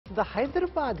The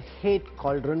Hyderabad hate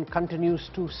cauldron continues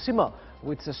to simmer,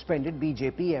 with suspended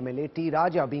BJP MLA T.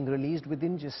 Raja being released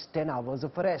within just 10 hours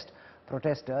of arrest.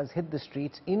 Protesters hit the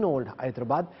streets in Old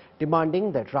Hyderabad,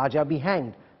 demanding that Raja be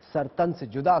hanged. Sartan se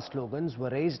Juda slogans were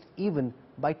raised even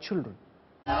by children.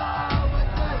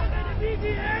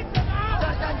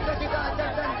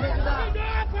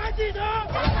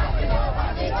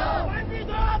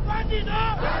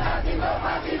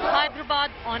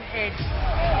 Hyderabad on edge.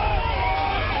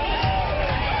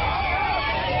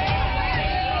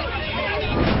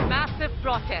 Massive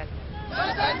protest.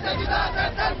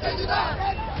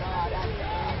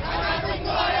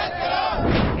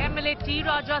 MLA T.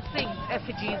 Raja Singh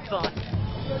effigies burned.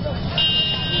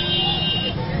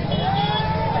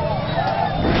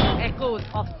 Echoes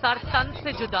of Sartan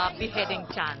se Juda beheading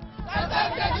chants.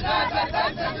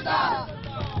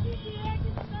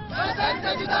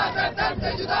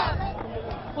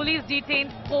 Police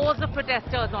detained scores of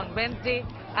protesters on Wednesday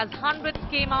as hundreds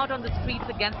came out on the streets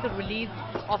against the release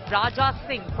of Raja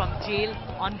Singh from jail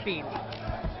on bail.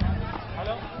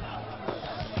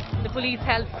 The police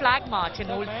held flag march in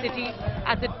Old City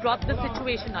as it brought the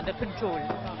situation under control.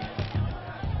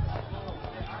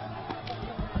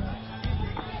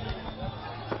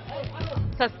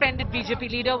 Suspended BJP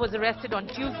leader was arrested on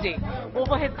Tuesday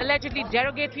over his allegedly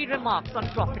derogatory remarks on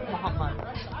Prophet Muhammad.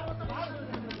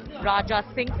 Raja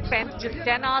Singh spent just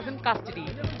 10 hours in custody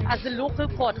as the local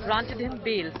court granted him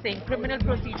bail, saying criminal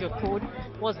procedure code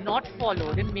was not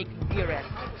followed in making the arrest.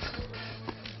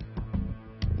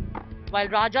 While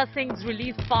Raja Singh's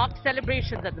release sparked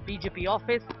celebrations at the BJP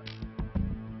office,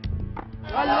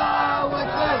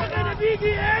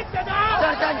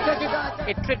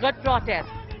 it triggered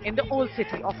protests in the old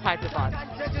city of Hyderabad.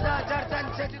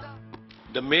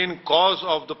 The main cause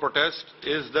of the protest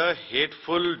is the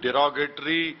hateful,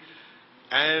 derogatory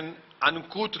and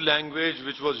uncouth language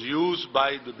which was used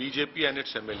by the BJP and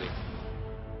its MLA.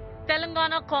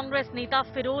 Telangana Congress Neta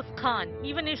Feroz Khan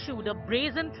even issued a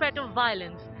brazen threat of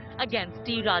violence against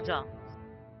T. Raja.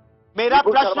 मेरा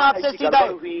प्रश्न आपसे सीधा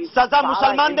है, सजा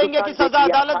मुसलमान देंगे कि सजा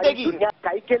अदालत देगी?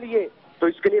 के लिए तो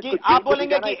इसके लिए कि आप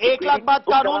बोलेंगे कि 1 लाख बाद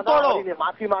कानून तोड़ो,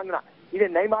 माफी मांगना, इन्हें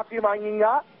नहीं माफी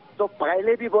मांगेगा तो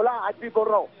पहले भी बोला आज भी बोल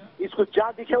रहा हूँ, इसको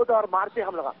जहाँ दिखे हो तो और मारते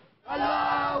हम लोग.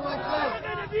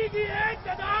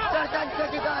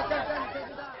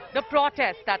 The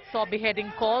protest that saw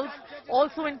beheading calls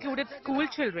also included school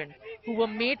children who were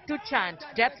made to chant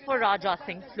 "Death for Raja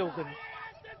Singh" slogans.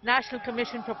 National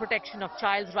Commission for Protection of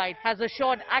Child's Rights has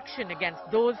assured action against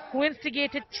those who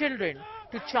instigated children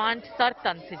to chant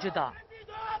Sartan se Juda.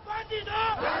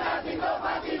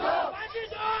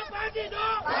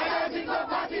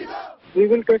 We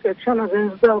will take action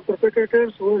against the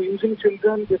perpetrators who are using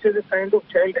children. This is a kind of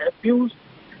child abuse.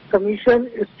 Commission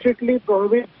strictly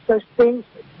prohibits such things.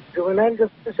 Juvenile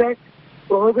Justice Act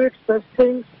prohibits such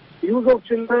things. Use of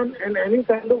children and any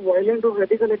kind of violent or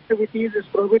radical activities is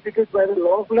prohibited by the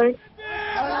law of land.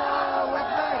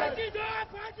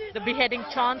 The beheading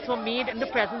chants were made in the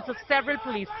presence of several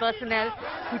police personnel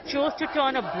who chose to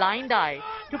turn a blind eye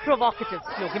to provocative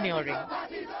sloganeering.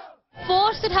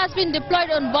 Force that has been deployed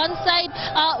on one side,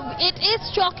 it is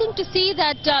shocking to see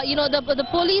that the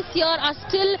police here are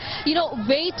still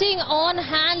waiting on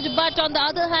hand, but on the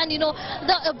other hand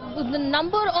the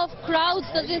number of crowds,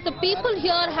 that is the people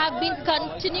here, have been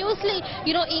continuously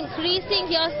increasing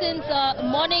here since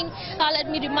morning.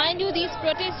 Let me remind you, these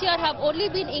protests here have only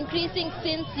been increasing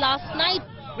since last night.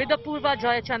 With Apurva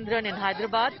Jayachandran in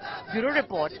Hyderabad, Bureau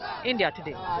Report, India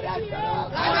Today.